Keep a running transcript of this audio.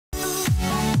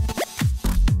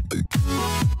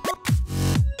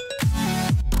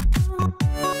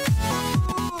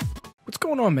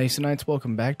going on, Masonites?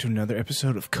 Welcome back to another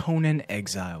episode of Conan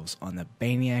Exiles on the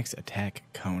Baniacs Attack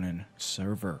Conan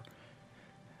server.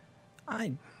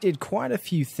 I did quite a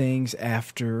few things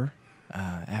after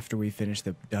we finished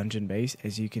the dungeon base.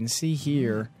 As you can see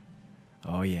here,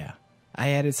 oh yeah, I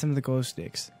added some of the glow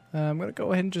sticks. I'm going to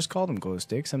go ahead and just call them glow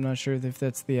sticks. I'm not sure if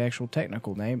that's the actual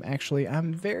technical name. Actually,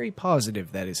 I'm very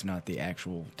positive that is not the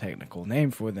actual technical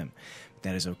name for them.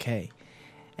 That is okay.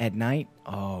 At night,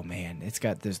 oh man, it's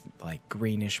got this like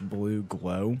greenish blue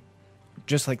glow.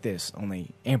 Just like this,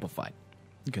 only amplified.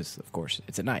 Because, of course,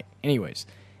 it's at night. Anyways,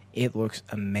 it looks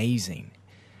amazing.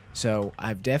 So,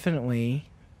 I've definitely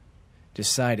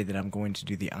decided that I'm going to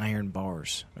do the iron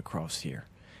bars across here.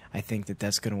 I think that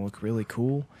that's going to look really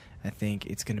cool. I think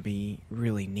it's going to be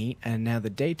really neat. And now the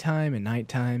daytime and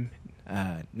nighttime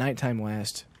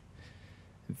lasts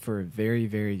for a very,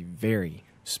 very, very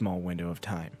small window of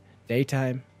time.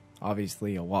 Daytime,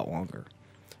 obviously, a lot longer.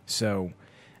 So,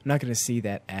 I'm not going to see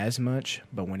that as much,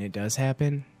 but when it does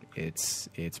happen, it's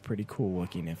pretty cool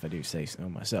looking, if I do say so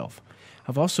myself.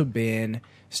 I've also been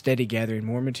steady gathering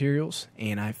more materials,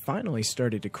 and I finally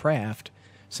started to craft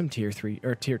some tier 3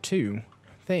 or tier 2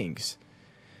 things.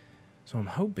 So I'm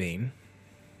hoping,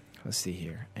 let's see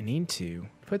here, I need to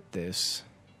put this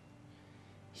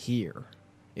here,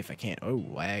 if I can. Oh,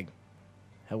 lag.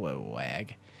 Hello,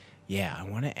 lag. Yeah, I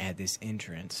want to add this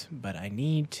entrance, but I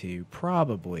need to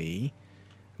probably,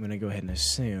 I'm going to go ahead and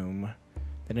assume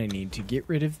that I need to get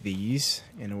rid of these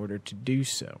in order to do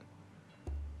so.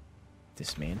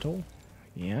 Dismantle.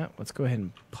 Yeah, let's go ahead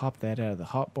and pop that out of the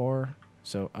hotbar.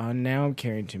 So now I'm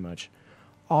carrying too much.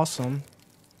 Awesome.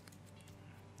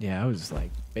 Yeah, I was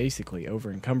like basically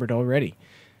over encumbered already.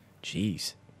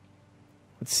 Jeez.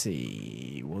 Let's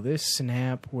see. Will this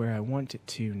snap where I want it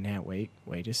to now? Wait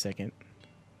a second.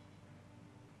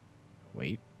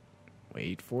 Wait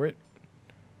for it.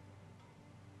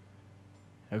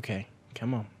 Okay,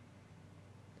 come on.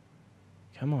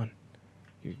 Come on.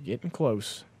 You're getting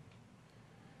close.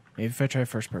 Maybe if I try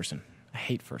first person. I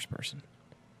hate first person.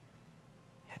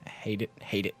 I hate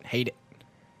it.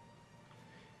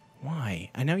 Why?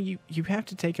 I know you have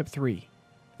to take up 3.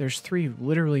 There's 3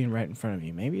 literally right in front of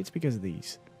you. Maybe it's because of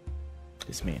these.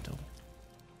 Dismantle.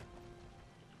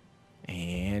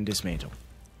 And dismantle.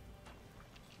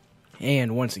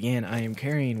 And once again, I am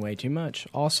carrying way too much.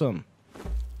 Awesome.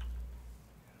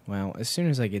 Well, as soon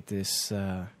as I get this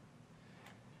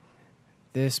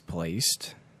this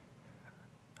placed,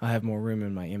 I'll have more room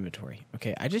in my inventory.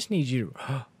 Okay, I just need you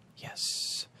to...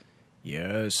 yes.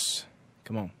 Yes.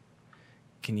 Come on.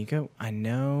 Can you go? I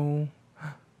know...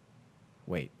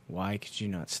 Wait, why could you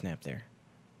not snap there?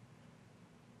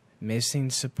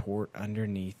 Missing support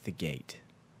underneath the gate.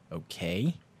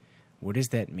 Okay. What does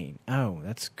that mean? Oh,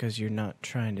 that's because you're not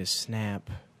trying to snap.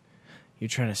 You're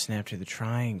trying to snap to the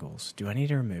triangles. Do I need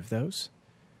to remove those?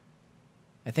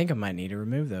 I think I might need to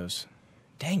remove those.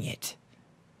 Dang it.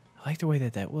 I like the way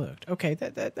that looked. Okay,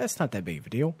 that's not that big of a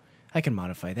deal. I can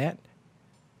modify that.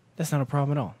 That's not a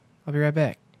problem at all. I'll be right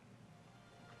back.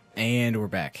 And we're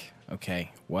back.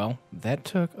 Okay, well, that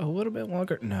took a little bit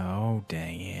longer. No,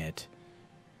 dang it.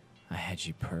 I had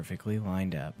you perfectly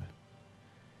lined up.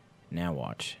 Now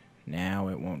watch. Now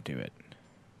it won't do it.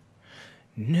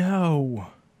 No!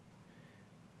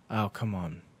 Oh, come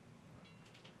on.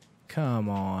 Come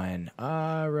on.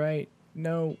 Alright.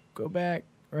 No, go back.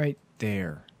 Right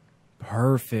there.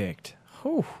 Perfect.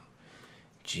 Whew.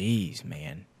 Jeez,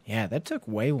 man. Yeah, that took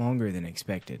way longer than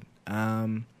expected.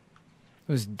 I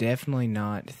was definitely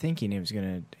not thinking it was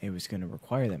gonna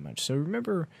require that much. So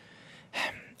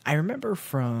I remember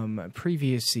from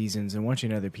previous seasons and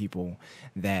watching other people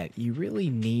that you really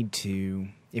need to,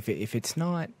 if it's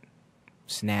not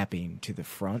snapping to the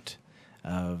front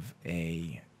of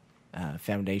a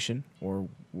foundation or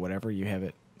whatever you have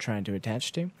it trying to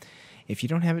attach to, if you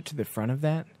don't have it to the front of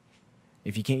that,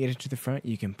 if you can't get it to the front,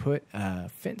 you can put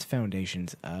fence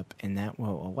foundations up, and that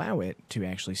will allow it to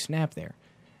actually snap there.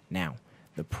 Now,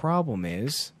 the problem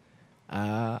is,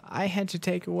 I had to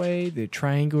take away the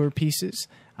triangular pieces.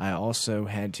 I also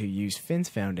had to use fence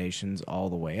foundations all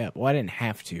the way up. Well, I didn't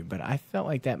have to, but I felt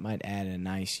like that might add a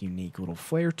nice, unique little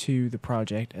flair to the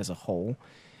project as a whole.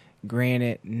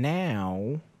 Granted,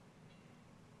 now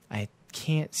I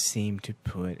can't seem to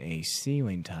put a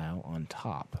ceiling tile on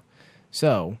top.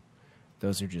 So,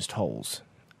 those are just holes.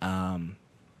 Yeah,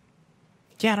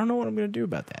 I don't know what I'm going to do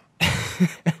about that.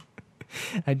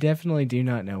 I definitely do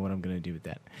not know what I'm going to do with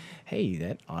that. Hey,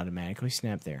 that automatically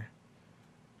snapped there.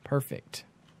 Perfect.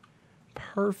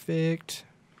 Perfect.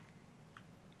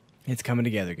 It's coming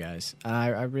together, guys.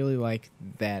 I really like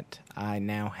that I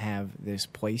now have this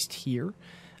placed here.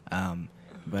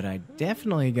 but I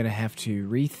definitely going to have to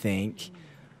rethink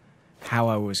how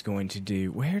I was going to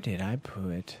do. Where did I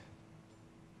put?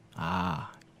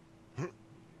 Ah.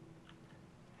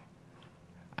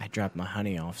 I dropped my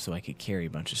honey off so I could carry a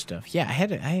bunch of stuff. Yeah, I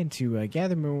had to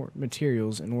gather more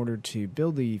materials in order to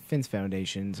build the fence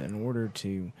foundations, in order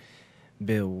to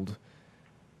build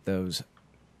those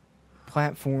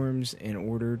platforms, in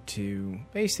order to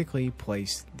basically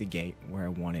place the gate where I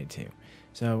wanted to.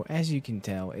 So, as you can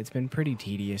tell, it's been pretty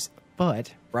tedious,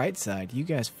 but bright side, you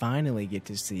guys finally get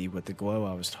to see what the glow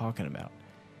I was talking about.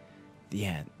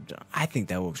 Yeah, I think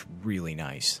that looks really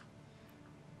nice.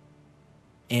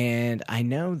 And I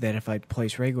know that if I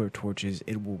place regular torches,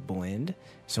 it will blend.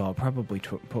 So I'll probably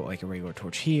put like a regular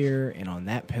torch here and on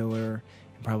that pillar,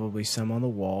 and probably some on the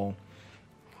wall.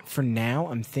 For now,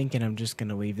 I'm thinking I'm just going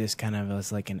to leave this kind of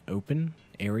as like an open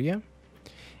area.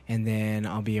 And then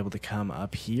I'll be able to come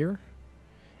up here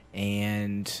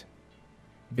and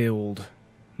build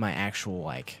my actual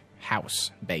like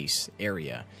house base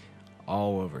area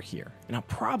all over here. And I'll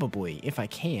probably, if I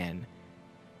can,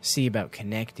 see about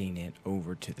connecting it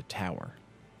over to the tower.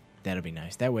 That'll be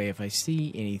nice. That way, if I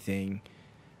see anything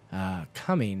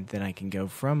coming, then I can go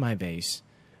from my base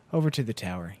over to the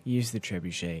tower, use the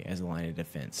trebuchet as a line of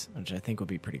defense, which I think will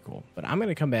be pretty cool. But I'm going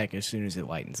to come back as soon as it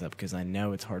lightens up, because I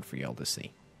know it's hard for y'all to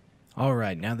see.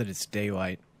 Alright, now that it's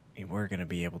daylight, we're going to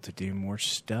be able to do more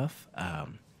stuff.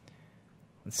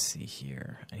 Let's see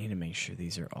here. I need to make sure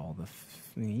these are all the...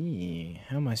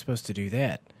 How am I supposed to do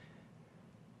that?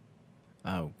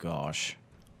 Oh, gosh.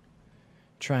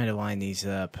 Trying to line these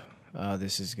up. Oh,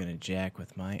 this is going to jack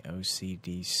with my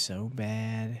OCD so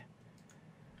bad.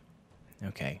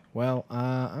 Okay, well,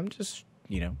 I'm just,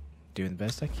 doing the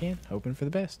best I can, hoping for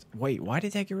the best. Wait, why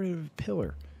did that get rid of a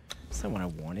pillar? That's not what I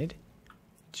wanted.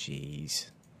 Jeez.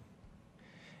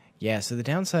 Yeah, so the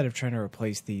downside of trying to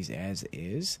replace these as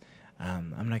is,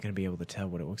 I'm not going to be able to tell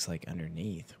what it looks like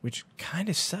underneath, which kind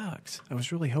of sucks. I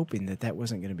was really hoping that that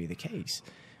wasn't going to be the case.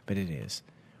 But it is.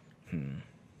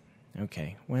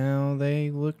 Okay. Well, they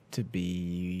look to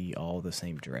be all the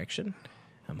same direction.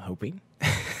 I'm hoping.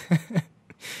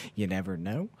 You never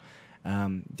know.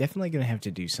 Definitely going to have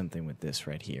to do something with this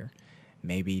right here.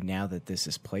 Maybe now that this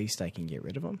is placed, I can get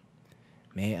rid of them.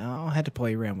 I'll have to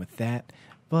play around with that.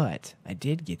 But I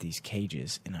did get these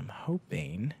cages, and I'm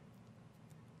hoping...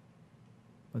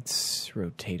 Let's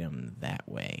rotate them that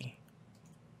way.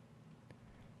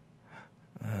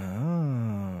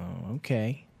 Oh,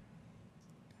 okay.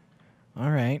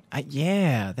 Alright.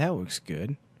 Yeah, that looks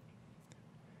good.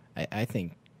 I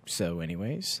think so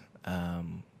anyways.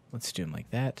 Let's do them like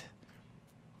that.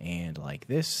 And like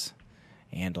this.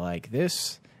 And like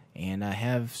this. And I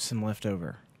have some left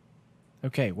over.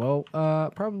 Okay, well,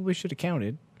 probably should have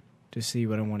counted to see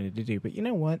what I wanted to do. But you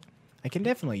know what? I can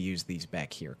definitely use these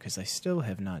back here because I still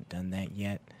have not done that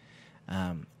yet.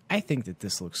 I think that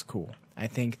this looks cool. I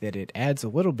think that it adds a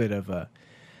little bit of an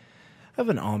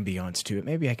ambiance to it.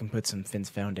 Maybe I can put some fence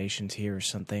foundations here or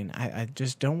something. I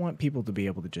just don't want people to be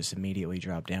able to just immediately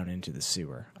drop down into the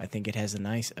sewer. I think it has a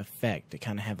nice effect to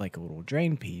kind of have like a little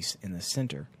drain piece in the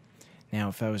center. Now,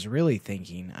 if I was really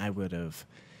thinking, I would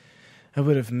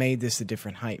have made this a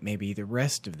different height. Maybe the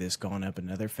rest of this gone up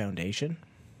another foundation.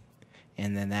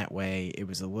 And then that way it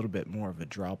was a little bit more of a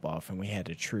drop-off and we had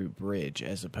a true bridge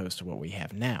as opposed to what we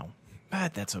have now.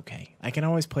 But that's okay. I can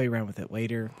always play around with it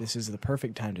later. This is the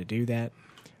perfect time to do that.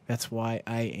 That's why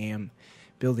I am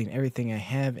building everything I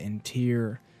have in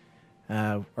tier...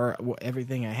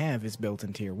 everything I have is built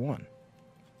in tier 1.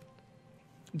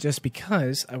 Just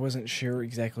because I wasn't sure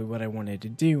exactly what I wanted to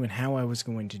do and how I was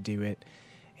going to do it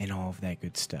and all of that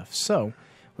good stuff. So,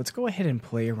 let's go ahead and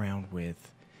play around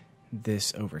with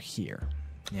this over here.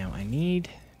 Now, I need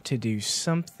to do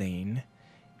something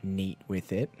neat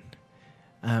with it.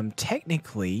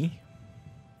 Technically,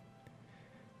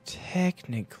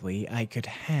 I could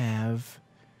have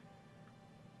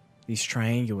these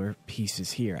triangular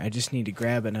pieces here. I just need to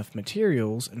grab enough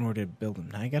materials in order to build them.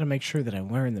 Now, I got to make sure that I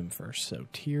learn them first. So,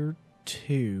 tier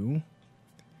 2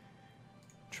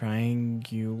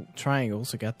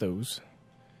 triangles. I got those.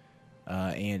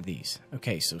 And these.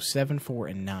 Okay, so 7, 4,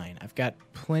 and 9. I've got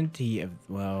plenty of...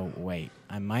 Well, wait.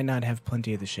 I might not have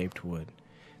plenty of the shaped wood.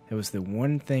 That was the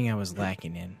one thing I was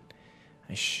lacking in.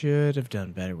 I should have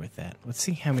done better with that. Let's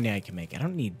see how many I can make. I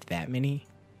don't need that many.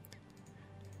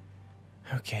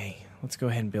 Okay, let's go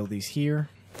ahead and build these here.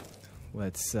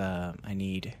 Let's... I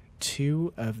need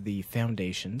 2 of the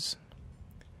foundations.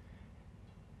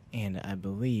 And I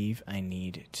believe I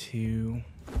need 2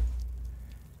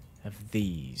 of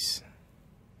these.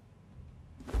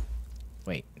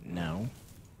 Wait, no.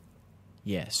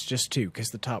 Yes, just 2, because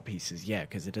the top pieces. Yeah,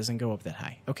 because it doesn't go up that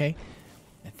high. Okay,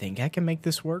 I think I can make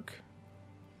this work.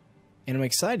 And I'm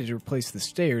excited to replace the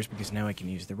stairs because now I can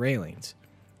use the railings.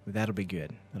 That'll be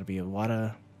good. That'll be a lot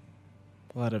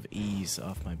of ease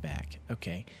off my back.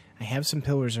 Okay, I have some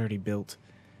pillars already built.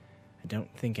 I don't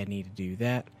think I need to do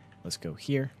that. Let's go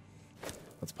here.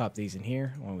 Let's pop these in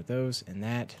here along with those and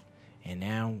that. And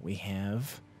now we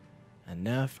have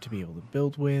enough to be able to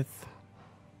build with.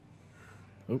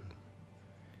 Oop.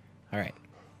 Alright.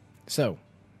 So,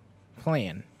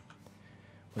 plan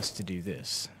was to do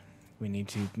this. We need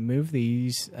to move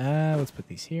these. Let's put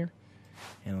these here.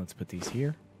 And let's put these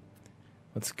here.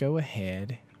 Let's go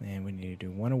ahead and we need to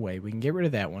do one away. We can get rid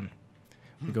of that one.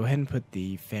 We'll go ahead and put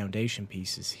the foundation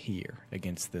pieces here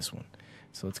against this one.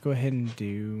 So let's go ahead and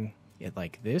do it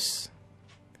like this.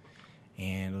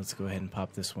 And let's go ahead and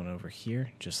pop this one over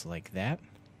here, just like that.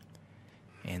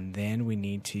 And then we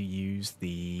need to use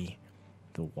the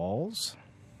walls.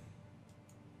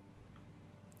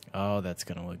 Oh, that's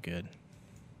going to look good.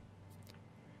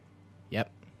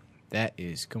 Yep, that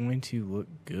is going to look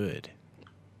good.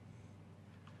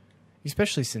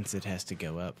 Especially since it has to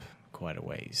go up quite a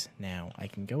ways. Now, I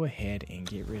can go ahead and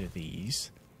get rid of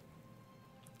these.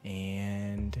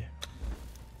 And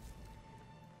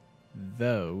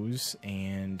those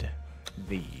and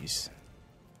these.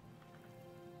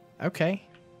 Okay.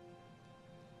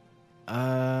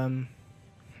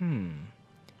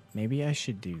 Maybe I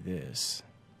should do this.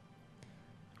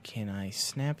 Can I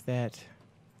snap that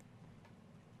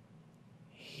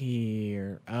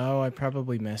here? Oh, I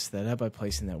probably messed that up by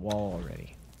placing that wall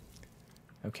already.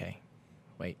 Okay.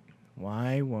 Wait.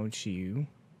 Why won't you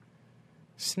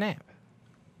snap?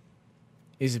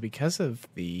 Is it because of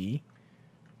the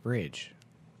bridge?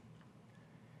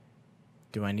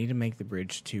 Do I need to make the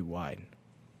bridge too wide?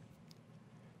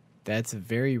 That's a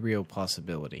very real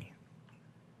possibility.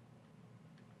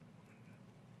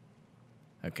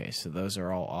 Okay, so those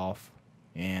are all off,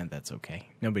 and that's okay.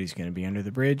 Nobody's going to be under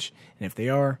the bridge, and if they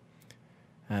are,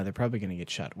 they're probably going to get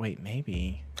shot. Wait,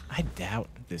 maybe. I doubt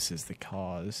this is the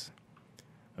cause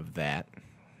of that.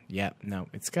 Yep, no,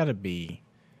 it's got to be.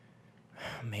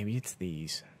 Maybe it's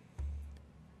these.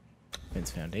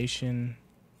 Fence foundation.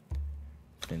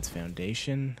 Fence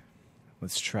foundation.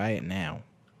 Let's try it now.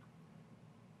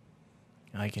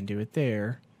 I can do it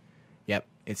there. Yep,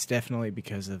 it's definitely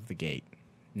because of the gate.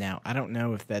 Now, I don't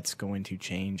know if that's going to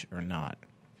change or not.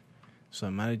 So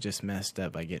I might have just messed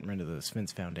up by getting rid of those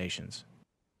fence foundations.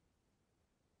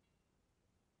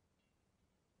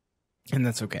 And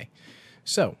that's okay.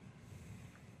 So,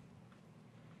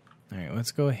 alright,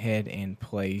 let's go ahead and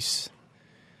place...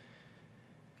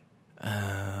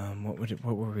 what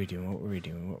were we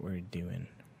doing?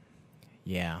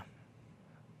 Yeah.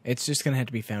 It's just going to have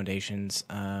to be foundations.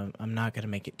 I'm not going to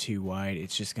make it too wide.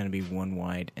 It's just going to be one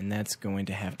wide, and that's going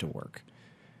to have to work.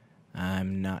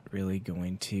 I'm not really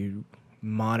going to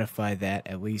modify that.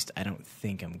 At least I don't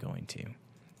think I'm going to.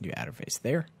 Do outer face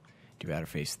there. Do outer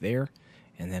face there.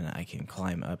 And then I can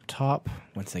climb up top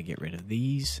once I get rid of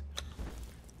these.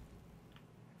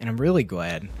 And I'm really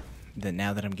glad that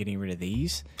now that I'm getting rid of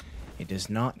these, it does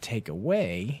not take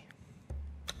away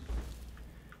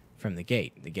from the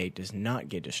gate. The gate does not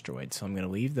get destroyed, so I'm going to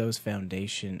leave those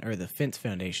the fence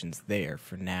foundations there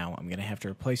for now. I'm going to have to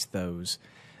replace those.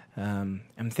 I'm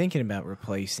thinking about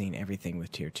replacing everything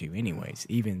with tier 2 anyways,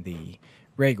 even the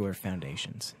regular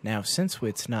foundations. Now, since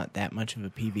it's not that much of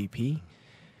a PvP,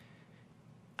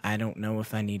 I don't know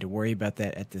if I need to worry about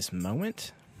that at this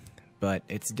moment, but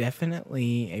it's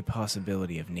definitely a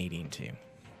possibility of needing to.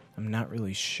 I'm not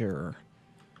really sure,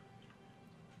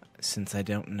 since I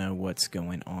don't know what's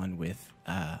going on with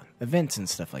events and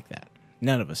stuff like that.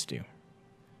 None of us do.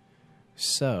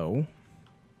 So,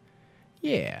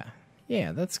 yeah,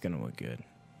 that's going to look good.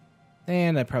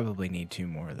 And I probably need 2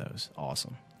 more of those.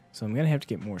 Awesome. So I'm going to have to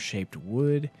get more shaped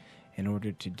wood in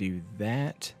order to do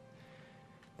that.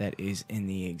 That is in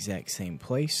the exact same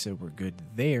place, so we're good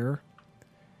there.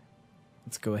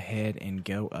 Let's go ahead and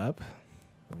go up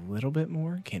a little bit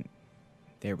more.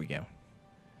 There we go.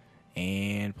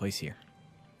 And place here.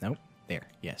 Nope. There.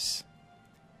 Yes.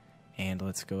 And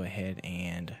let's go ahead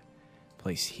and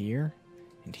place here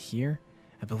and here.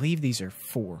 I believe these are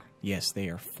 4. Yes, they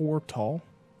are 4 tall.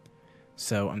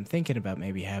 So I'm thinking about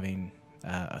maybe having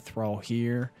a thrall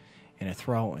here and a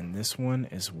thrall in this one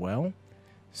as well.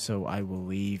 So I will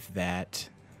leave that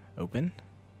open.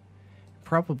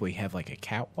 Probably have like a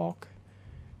catwalk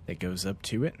that goes up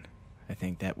to it. I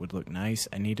think that would look nice.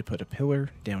 I need to put a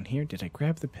pillar down here. Did I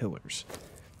grab the pillars?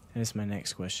 That is my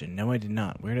next question. No, I did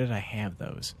not. Where did I have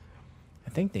those? I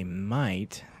think they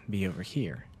might be over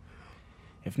here.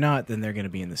 If not, then they're going to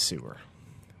be in the sewer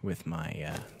with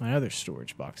my my other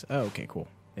storage box. Oh, okay, cool.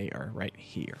 They are right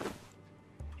here.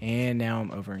 And now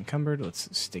I'm over encumbered. Let's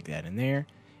stick that in there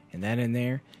and that in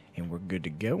there, and we're good to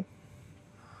go.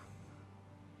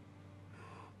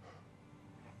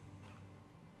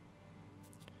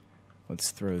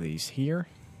 Let's throw these here.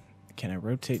 Can I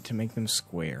rotate to make them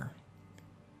square?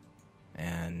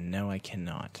 And no, I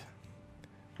cannot.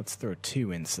 Let's throw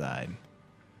 2 inside.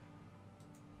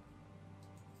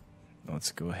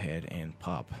 Let's go ahead and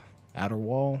pop outer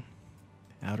wall,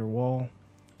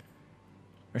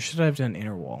 or should I have done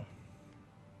inner wall?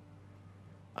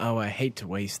 Oh, I hate to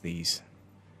waste these.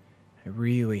 I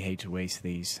really hate to waste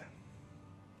these.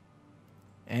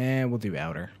 And we'll do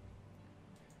outer.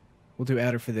 We'll do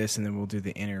outer for this, and then we'll do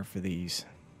the inner for these.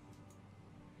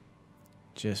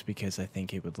 Just because I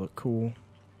think it would look cool.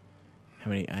 How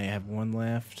many? I have 1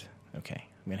 left. Okay,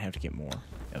 I'm going to have to get more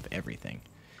of everything.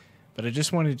 But I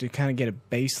just wanted to kind of get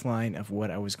a baseline of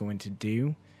what I was going to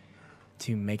do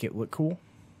to make it look cool.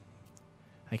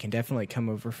 I can definitely come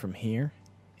over from here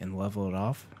and level it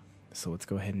off. So let's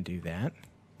go ahead and do that.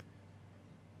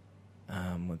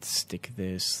 Let's stick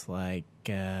this like,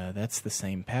 that's the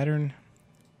same pattern.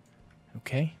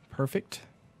 Okay, perfect.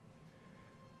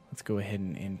 Let's go ahead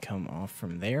and come off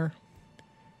from there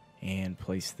and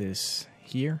place this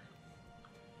here.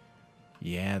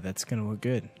 Yeah, that's going to look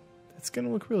good. That's going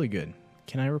to look really good.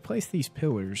 Can I replace these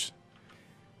pillars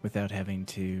without having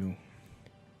to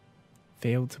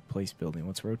fail to place building?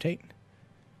 Let's rotate.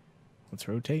 Let's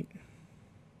rotate.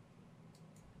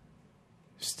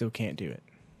 Still can't do it.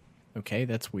 Okay,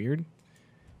 that's weird.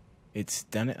 It's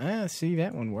done it. Ah, see,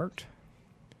 that one worked.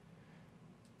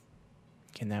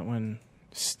 Can that one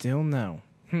still? No.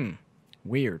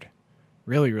 Weird.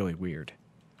 Really, really weird.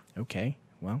 Okay,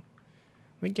 well,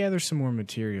 let me gather some more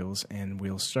materials and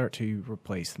we'll start to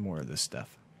replace more of this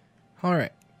stuff.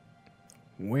 Alright.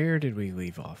 Where did we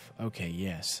leave off? Okay,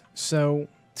 yes. So,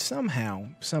 somehow,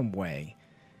 some way.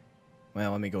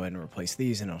 Well, let me go ahead and replace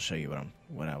these and I'll show you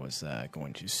what I was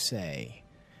going to say.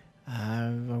 I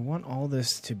want all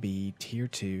this to be tier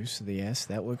 2, so yes,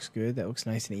 that looks good. That looks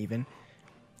nice and even.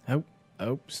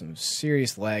 Oh, some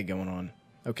serious lag going on.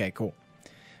 Okay, cool.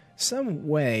 Some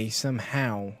way,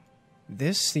 somehow,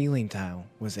 this ceiling tile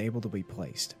was able to be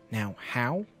placed. Now,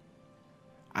 how?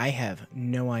 I have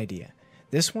no idea.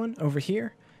 This one over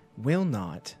here will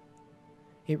not.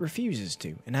 It refuses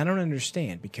to, and I don't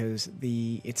understand because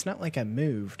it's not like I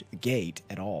moved the gate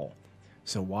at all.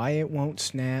 So why it won't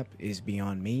snap is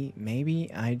beyond me.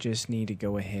 Maybe I just need to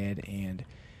go ahead and...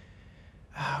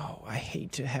 Oh, I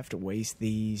hate to have to waste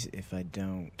these if I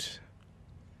don't.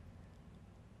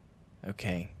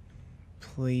 Okay.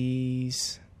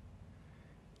 Please.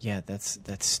 Yeah, that's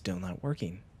still not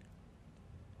working.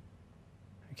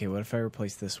 Okay, what if I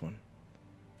replace this one?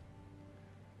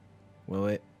 Will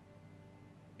it?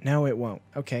 No, it won't.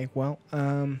 Okay, well,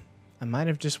 I might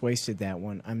have just wasted that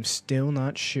one. I'm still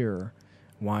not sure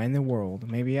why in the world.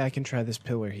 Maybe I can try this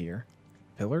pillar here.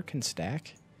 Pillar can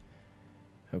stack?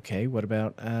 Okay, what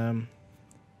about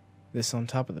this on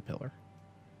top of the pillar?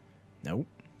 Nope.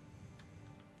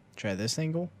 Try this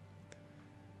angle.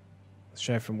 Let's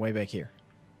try from way back here.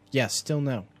 Yeah, still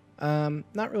no.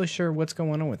 Not really sure what's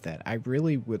going on with that. I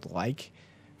really would like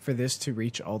for this to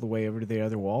reach all the way over to the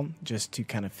other wall, just to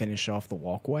kind of finish off the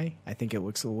walkway. I think it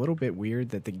looks a little bit weird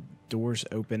that the doors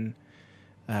open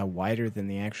wider than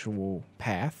the actual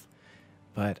path,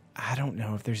 but I don't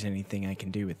know if there's anything I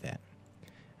can do with that.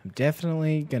 I'm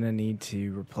definitely going to need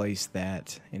to replace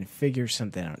that and figure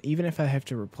something out. Even if I have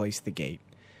to replace the gate,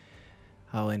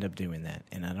 I'll end up doing that.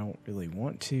 And I don't really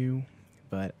want to,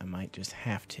 but I might just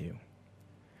have to.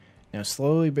 Now,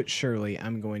 slowly but surely,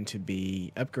 I'm going to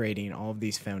be upgrading all of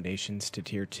these foundations to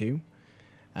tier 2.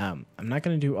 I'm not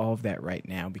going to do all of that right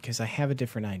now because I have a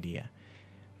different idea.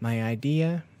 My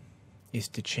idea is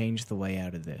to change the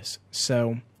layout of this.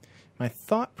 So, my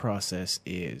thought process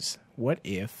is, what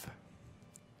if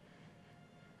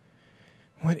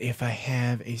I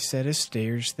have a set of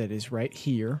stairs that is right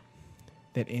here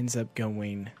that ends up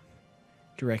going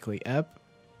directly up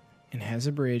and has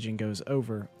a bridge and goes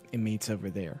over and meets over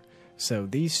there. So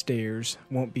these stairs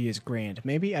won't be as grand.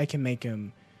 Maybe I can make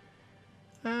them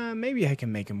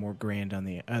more grand on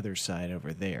the other side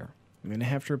over there. I'm going to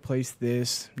have to replace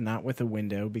this, not with a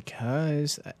window,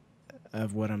 because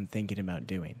of what I'm thinking about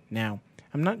doing. Now,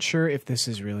 I'm not sure if this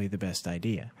is really the best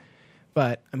idea,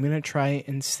 but I'm going to try it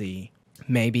and see.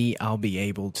 Maybe I'll be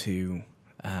able to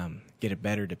get a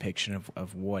better depiction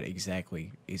of what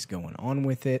exactly is going on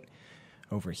with it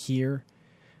over here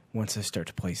once I start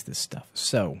to place this stuff.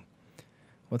 So,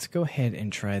 let's go ahead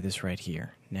and try this right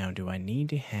here. Now, do I need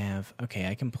to have... Okay,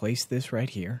 I can place this right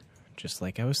here, just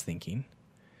like I was thinking.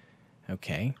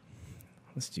 Okay,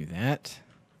 let's do that.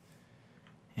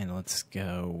 And let's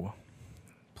go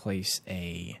place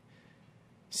a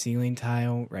ceiling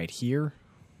tile right here.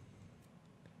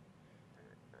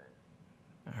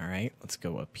 Alright, let's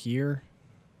go up here.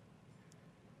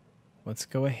 Let's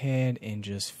go ahead and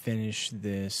just finish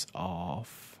this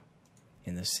off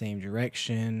in the same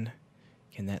direction.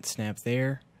 Can that snap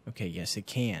there? Okay, yes it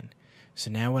can. So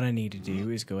now what I need to do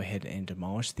is go ahead and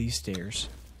demolish these stairs.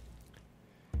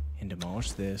 And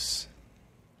demolish this.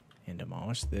 And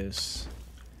demolish this.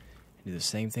 And do the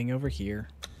same thing over here.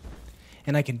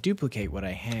 And I can duplicate what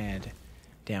I had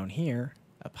down here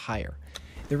up higher.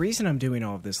 The reason I'm doing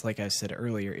all of this, like I said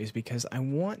earlier, is because I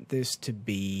want this to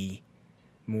be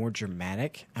more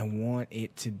dramatic. I want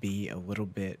it to be a little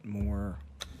bit more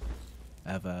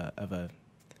of a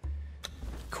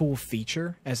cool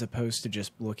feature as opposed to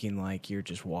just looking like you're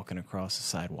just walking across a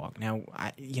sidewalk. Now,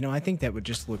 I think that would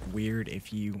just look weird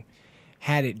if you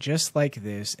had it just like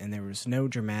this and there was no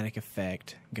dramatic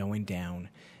effect going down.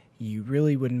 You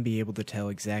really wouldn't be able to tell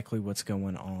exactly what's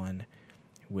going on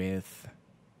with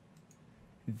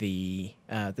the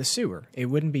sewer. It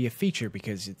wouldn't be a feature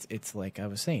because it's like I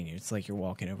was saying, it's like you're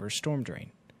walking over a storm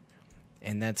drain.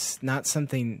 And that's not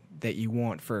something that you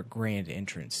want for a grand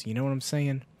entrance. You know what I'm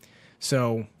saying?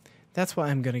 So that's why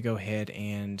I'm going to go ahead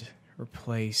and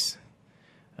replace...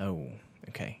 Oh,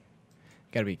 okay.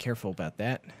 Got to be careful about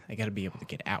that. I got to be able to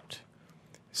get out.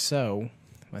 So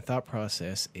my thought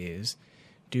process is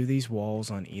do these walls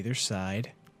on either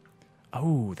side.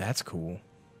 Oh, that's cool.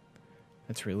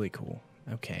 That's really cool.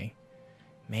 Okay.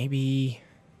 Maybe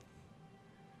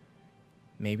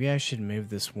I should move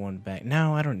this one back.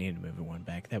 No, I don't need to move the one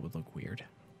back. That would look weird.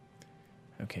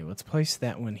 Okay, let's place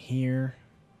that one here.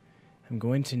 I'm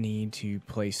going to need to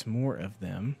place more of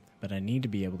them, but I need to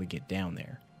be able to get down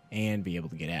there and be able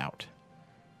to get out.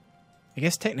 I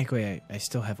guess technically I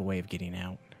still have a way of getting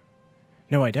out.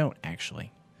 No, I don't,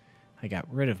 actually. I got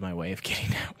rid of my way of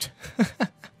getting out.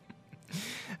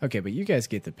 Okay, but you guys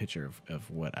get the picture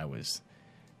of what I was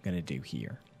going to do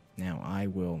here. Now, I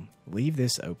will leave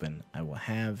this open. I will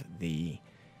have the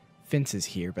fences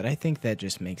here, but I think that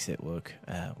just makes it look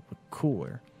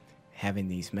cooler, having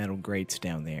these metal grates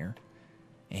down there.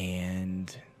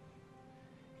 And,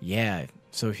 yeah,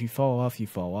 so if you fall off,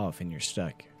 and you're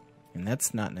stuck. And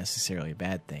that's not necessarily a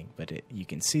bad thing, but you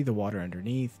can see the water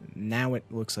underneath. Now it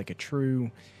looks like a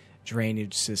true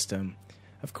drainage system.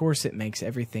 Of course, it makes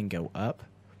everything go up,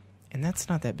 and that's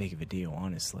not that big of a deal,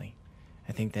 honestly.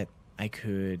 I think that I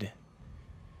could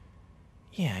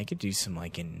do some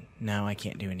no, I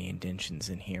can't do any indentions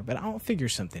in here, but I'll figure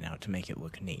something out to make it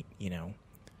look neat, you know.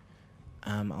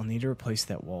 I'll need to replace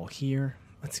that wall here.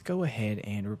 Let's go ahead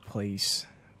and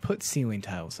put ceiling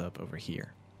tiles up over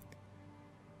here.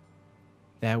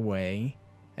 That way,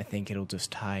 I think it'll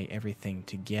just tie everything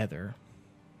together.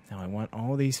 Now I want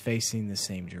all these facing the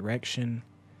same direction.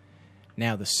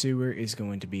 Now the sewer is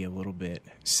going to be a little bit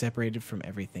separated from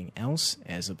everything else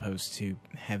as opposed to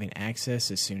having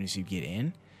access as soon as you get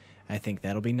in. I think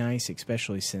that'll be nice,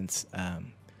 especially since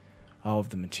all of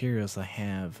the materials I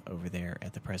have over there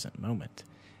at the present moment.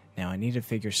 Now I need to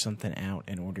figure something out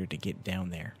in order to get down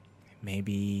there.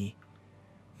 Maybe,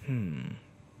 it'd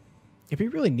be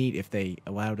really neat if they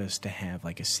allowed us to have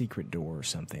like a secret door or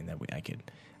something that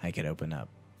I could open up.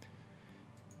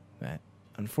 But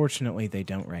unfortunately, they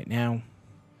don't right now.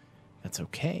 That's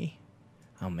okay.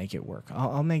 I'll make it work.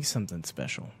 I'll make something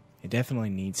special. It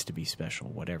definitely needs to be special,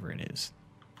 whatever it is.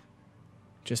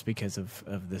 Just because of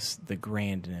the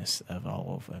grandness of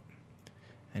all of it.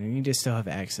 And I need to still have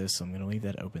access, so I'm going to leave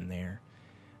that open there.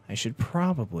 I should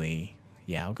probably...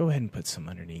 Yeah, I'll go ahead and put some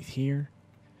underneath here.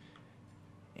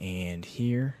 And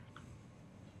here.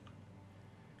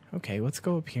 Okay, let's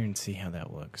go up here and see how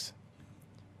that looks.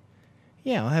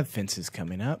 Yeah, I'll have fences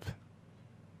coming up.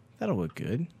 That'll look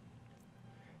good.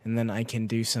 And then I can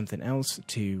do something else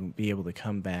to be able to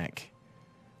come back.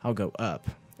 I'll go up.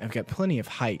 I've got plenty of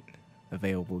height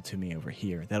available to me over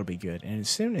here. That'll be good. And as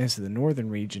soon as the northern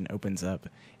region opens up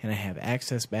and I have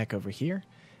access back over here,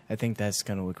 I think that's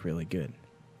going to look really good.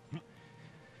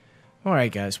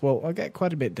 Alright guys, well I got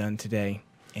quite a bit done today,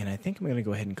 and I think I'm going to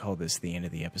go ahead and call this the end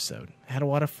of the episode. I had a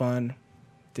lot of fun,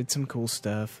 did some cool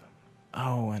stuff.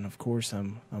 Oh, and of course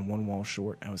I'm one wall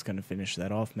short. I was going to finish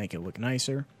that off, make it look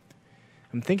nicer.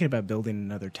 I'm thinking about building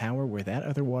another tower where that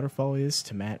other waterfall is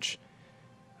to match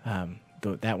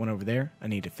that one over there. I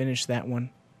need to finish that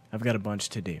one. I've got a bunch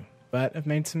to do, but I've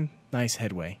made some nice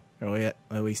headway. Or at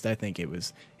least I think it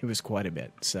was quite a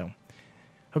bit. So,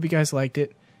 hope you guys liked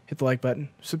it. hit the like button,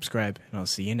 subscribe, and I'll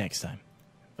see you next time.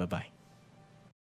 Bye-bye.